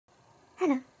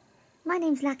Hello, my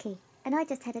name's Lucky, and I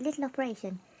just had a little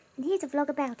operation, and here's a vlog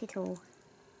about it all.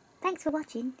 Thanks for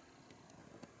watching.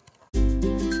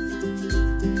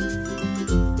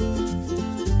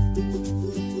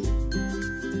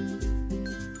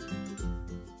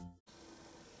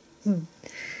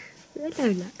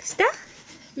 Hello, Luxter.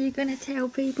 Are you going to tell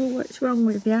people what's wrong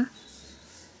with you?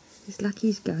 Because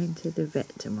Lucky's going to the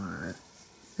vet tomorrow,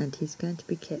 and he's going to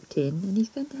be kept in, and he's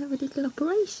going to have a little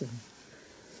operation.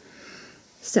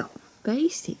 So,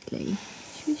 basically,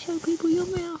 should we show people your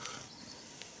mouth?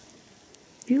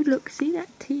 If you look, see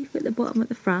that teeth at the bottom at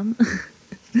the front?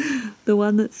 The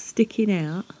one that's sticking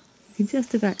out? You can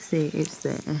just about see it, it's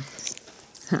there.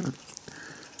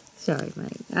 Sorry,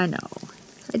 mate, I know.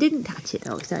 I didn't touch it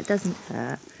though, so it doesn't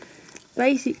hurt.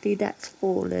 Basically, that's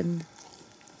fallen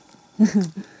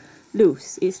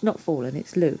loose. It's not fallen,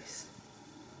 it's loose.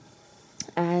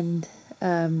 And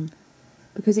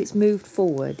because it's moved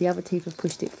forward, the other teeth have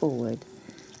pushed it forward,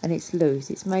 and it's loose.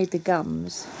 It's made the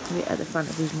gums at the front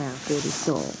of his mouth really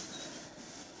sore.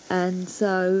 And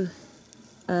so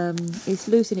it's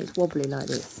loose and it's wobbly like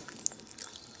this.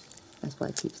 That's why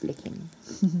it keeps licking.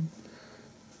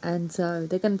 And so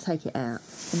they're going to take it out,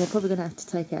 and they're probably going to have to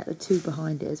take out the two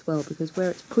behind it as well, because where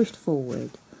it's pushed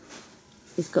forward,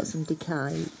 it's got some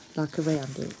decay like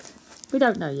around it. We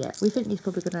don't know yet. We think he's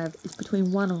probably going to have, it's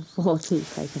between 1 and 4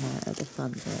 teeth taken out at the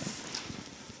front there.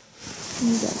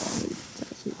 You don't want me to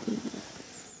touch it, do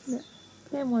you? Look,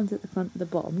 them ones at the front and the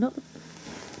bottom, not the...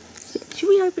 Should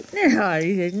we open? No,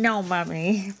 he says, no,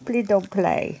 mummy, please don't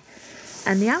play.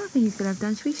 And the other thing he's going to have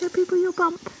done, should we show people your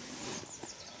bump?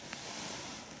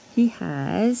 He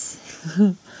has,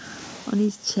 on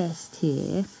his chest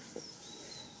here,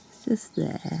 it's just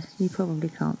there, you probably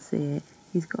can't see it,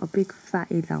 he's got a big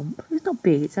fatty lump. It's not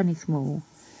big, it's only small.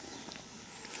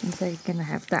 And so he's going to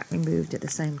have that removed at the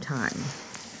same time.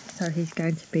 So he's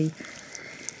going to be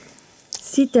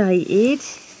sedated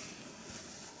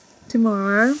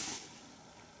tomorrow.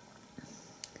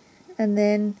 And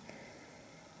then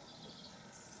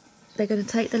they're going to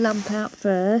take the lump out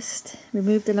first,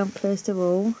 remove the lump first of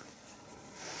all,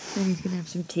 then he's going to have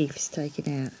some teeth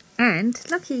taken out. And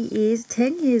Lucky is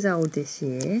 10 years old this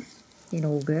year, in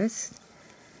August,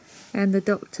 and the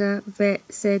vet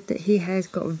said that he has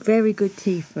got very good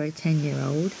teeth for a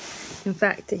 10-year-old. In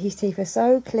fact, that his teeth are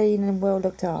so clean and well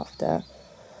looked after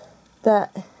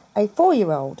that a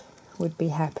 4-year-old would be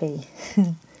happy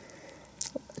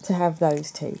to have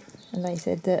those teeth. And they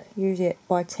said that usually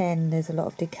by 10 there's a lot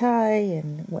of decay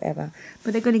and whatever.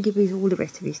 But they're going to give all the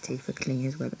rest of his teeth are clean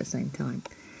as well at the same time.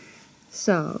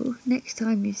 So, next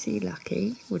time you see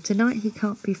Lucky, well, tonight he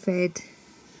can't be fed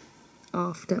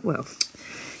after, well,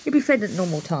 he'll be fed at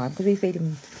normal time, because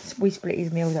we split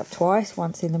his meals up twice,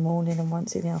 once in the morning and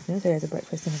once in the afternoon, so there's a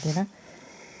breakfast and a dinner.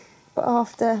 But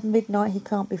after midnight he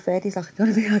can't be fed. He's like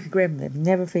going to be like a gremlin.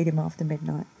 Never feed him after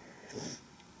midnight.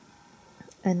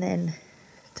 And then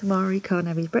tomorrow he can't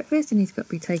have his breakfast and he's got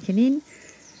to be taken in.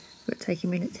 We've got to take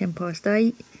him in at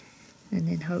 8:10, and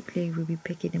then hopefully we'll be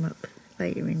picking him up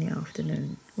later in the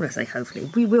afternoon. Well, I say hopefully,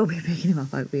 we will be picking him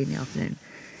up hopefully in the afternoon,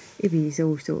 if he's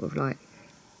all sort of like,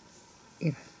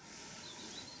 you know.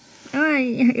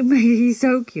 He's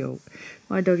so cute.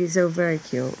 My dog is so very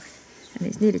cute, and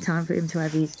it's nearly time for him to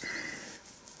have his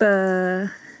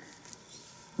fur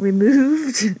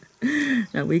removed.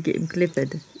 No, we get him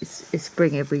clippered. It's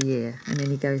spring every year, and then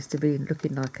he goes to be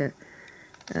looking like a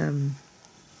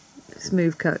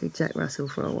smooth-coated Jack Russell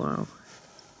for a while.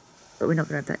 But we're not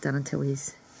going to have that done until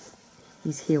he's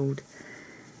healed.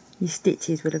 His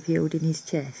stitches will have healed in his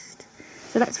chest.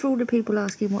 So that's for all the people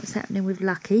asking what's happening with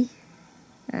Lucky.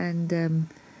 And then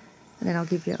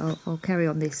I'll carry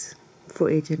on this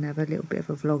footage and have a little bit of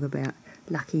a vlog about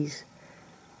Lucky's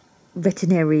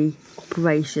veterinary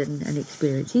operation and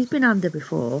experience. He's been under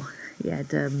before. He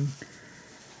had a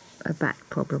back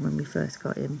problem when we first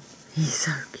got him. He's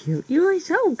so cute. You are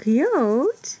so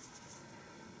cute.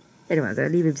 Anyway, I'm going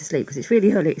to leave him to sleep because it's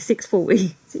really early. It's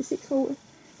 6:40. Is it 6:40?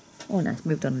 Oh no, it's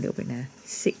moved on a little bit now.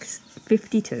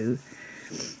 6:52.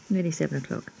 Nearly 7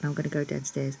 o'clock. I'm going to go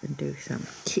downstairs and do some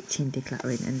kitchen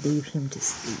decluttering and leave him to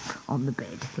sleep on the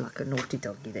bed like a naughty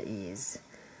doggy that he is.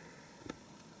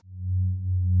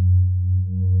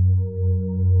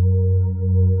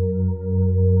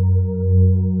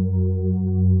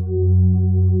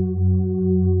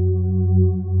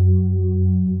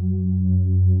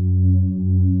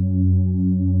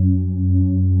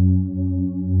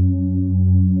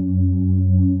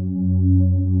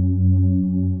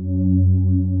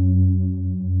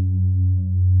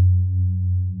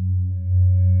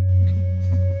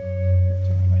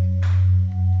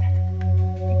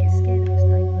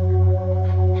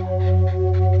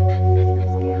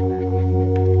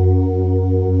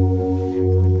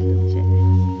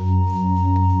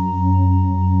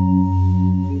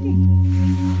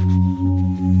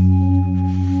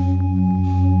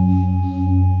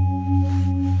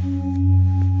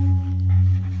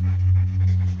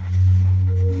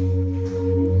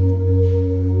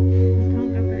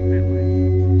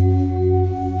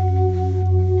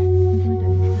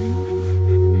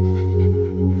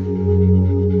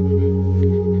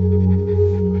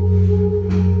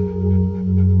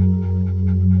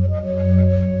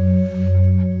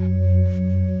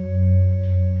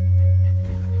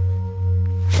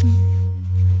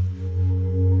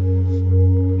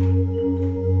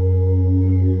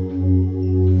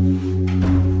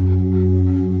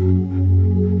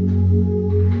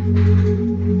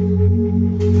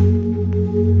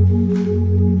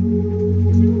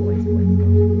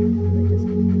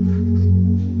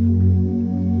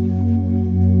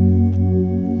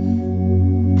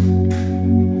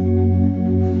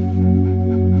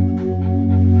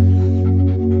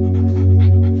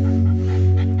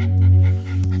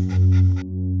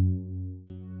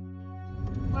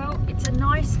 It's a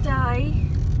nice day,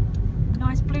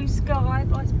 nice blue sky,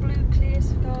 nice blue clear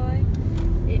sky.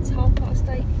 It's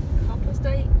 8:30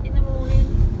 in the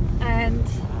morning, and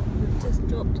we've just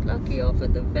dropped Lucky off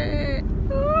at the vet.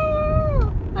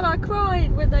 Oh! And I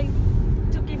cried when they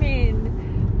took him in,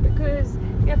 because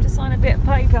you have to sign a bit of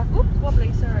paper. Oops,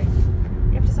 wobbly, sorry.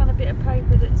 You have to sign a bit of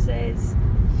paper that says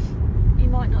you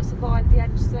might not survive the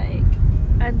anaesthetic,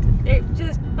 and it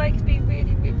just makes me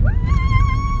really, really...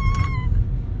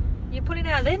 You're pulling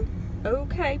out then?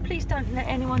 Okay, please don't let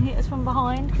anyone hit us from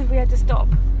behind, because we had to stop.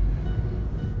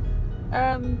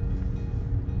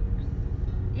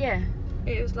 Yeah,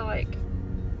 it was like,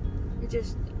 it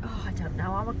just, oh, I don't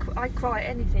know, I cry at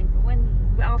anything,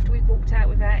 but after we walked out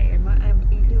without him,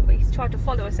 he tried to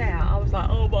follow us out, I was like,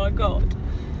 oh my god.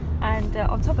 And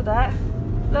on top of that,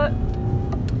 look,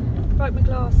 broke my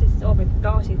glasses. Oh, my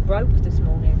glasses broke this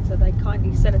morning, so they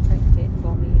kindly sellotaped it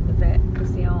for me in the vet,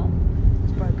 because the arm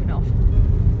was broken off.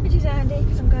 Which is handy,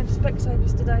 because I'm going to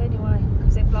Specsavers today anyway,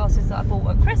 because them glasses that I bought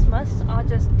at Christmas are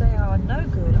just, they are no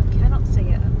good. I cannot see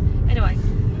it. Anyway,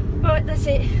 right, that's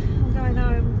it. I'm going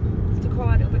home to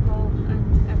cry a little bit more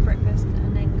and have breakfast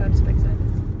and then go to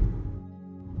Specsavers.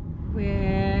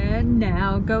 We're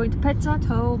now going to Pets at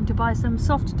Home to buy some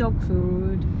soft dog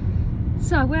food.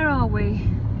 So, where are we?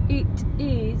 It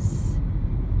is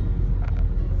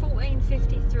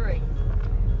 14:53.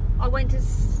 I went to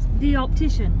the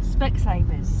optician,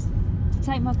 Specsavers, to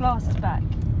take my glasses back.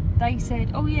 They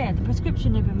said, oh yeah, the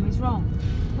prescription of them is wrong.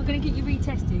 We're going to get you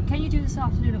retested. Can you do this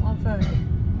afternoon at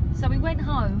 1:30? So we went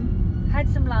home, had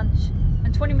some lunch,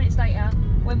 and 20 minutes later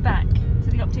went back to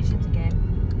the opticians again,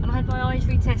 and I had my eyes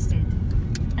retested.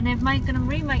 And they're going to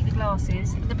remake the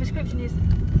glasses. The prescription is,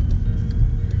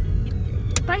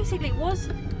 basically it was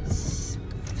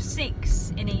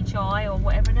 6 in each eye or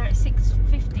whatever, and they're at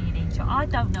 6.50 in each eye. I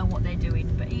don't know what they're doing,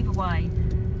 but either way.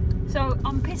 So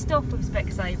I'm pissed off with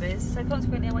Specsavers, so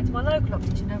consequently I went to my local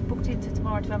optician and booked into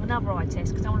tomorrow to have another eye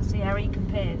test, because I want to see how he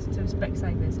compares to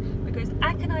Specsavers. Because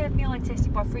how can I have my eye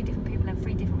tested by 3 different people and have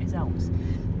 3 different results?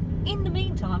 In the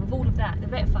meantime, with all of that, the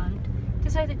vet phoned to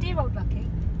say that dear old Lucky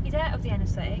is out of the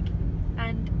anaesthetic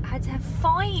and had to have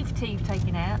 5 teeth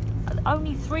taken out.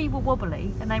 Only 3 were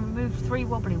wobbly, and they removed 3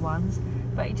 wobbly ones,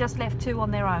 but he just left 2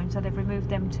 on their own, so they've removed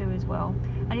them 2 as well.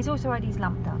 And he's also had his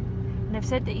lump done. And they've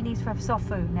said that he needs to have soft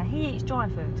food. Now he eats dry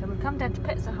food, so we've come down to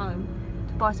Pets at Home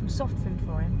to buy some soft food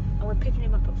for him, and we're picking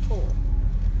him up at 4.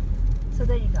 So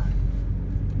there you go.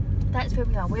 That's where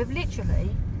we are. We've literally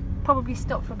probably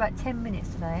stopped for about 10 minutes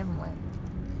today, haven't we?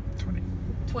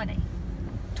 20.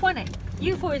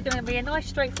 You thought it was going to be a nice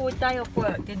straightforward day off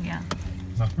work, didn't you?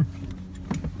 No.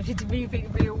 Or did you think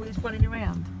it'd be all this running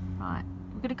around? Right.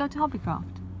 We're going to go to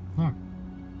Hobbycraft. No.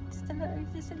 Just a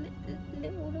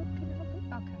little look in the hobby.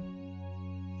 Okay.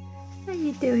 How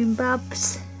you doing,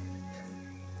 Bubs?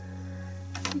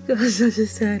 You got such a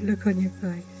sad look on your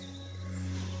face.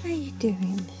 How you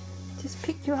doing? Just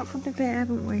picked you up from the vet,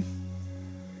 haven't we?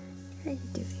 How you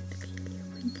doing? Look at your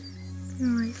little wink.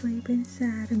 Your eyes where you've been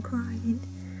sad and crying.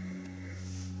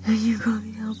 And you got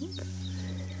the hump.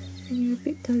 And you're a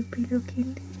bit dopey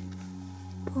looking.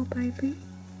 Poor baby.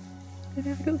 Gonna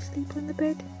have a little sleep on the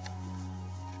bed.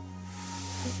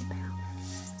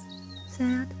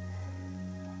 Sad.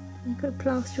 You've got a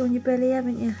plaster on your belly,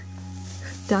 haven't you?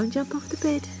 Don't jump off the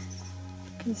bed,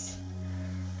 because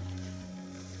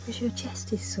your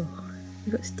chest is sore.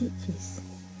 You've got stitches.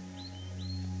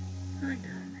 I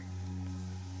know.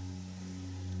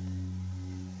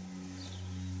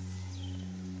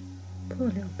 Poor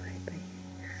little baby.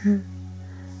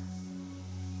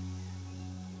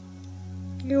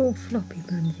 You're all floppy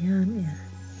bungy, aren't you?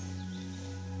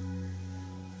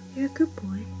 You're a good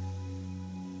boy.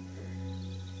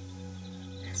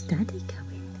 Has Daddy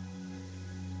coming?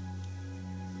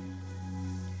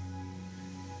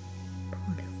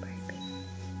 Poor little baby.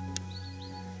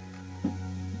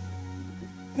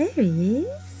 There he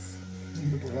is.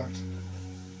 Look at that.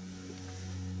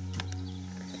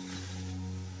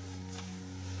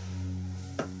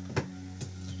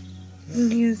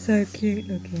 You're so cute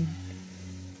looking.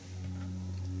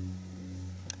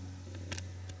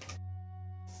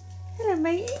 Hello,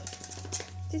 matey.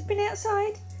 Just been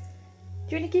outside.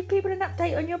 Do you want to give people an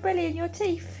update on your belly and your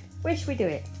teeth? Where should we do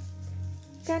it?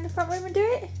 Go in the front room and do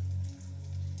it?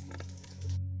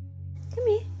 Come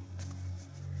here.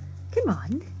 Come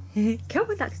on. Come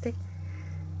on, Luxty.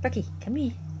 Lucky, come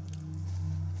here.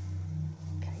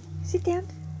 Okay, sit down.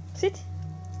 Sit.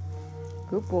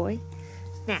 Good boy.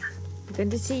 Now, we're going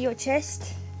to see your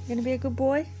chest. You're going to be a good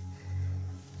boy.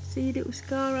 See your little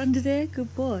scar under there?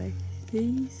 Good boy.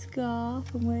 See his scar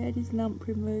from where he had his lump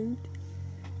removed.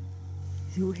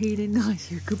 He's all healing nice.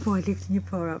 You're a good boy lifting your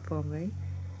paw up for me.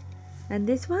 And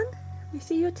this one, you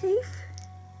see your teeth?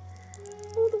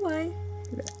 All the way.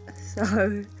 Look.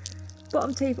 So,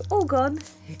 bottom teeth all gone.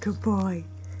 You're a good boy.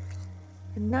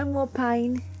 And no more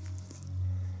pain.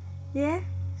 Yeah?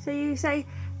 So you say,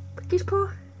 kiss paw.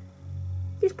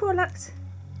 Kiss paw, Lux.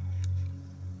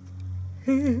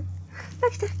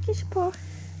 Lux, kiss paw.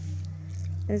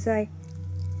 And say,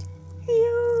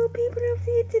 hello, people of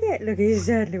the internet. Look at his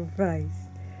sad little face.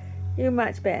 You're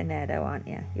much better now though, aren't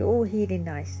you? You're all healing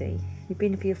nicely. You've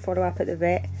been for your follow-up at the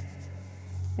vet.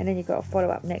 And then you've got a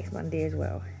follow-up next Monday as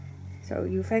well. So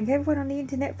you thank everyone on the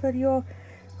internet for your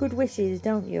good wishes,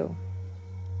 don't you?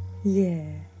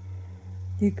 Yeah.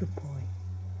 You're a good boy.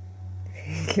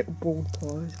 His little bald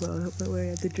paw as well. Look where he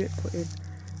had the drip put in.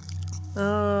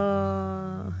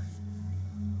 Oh.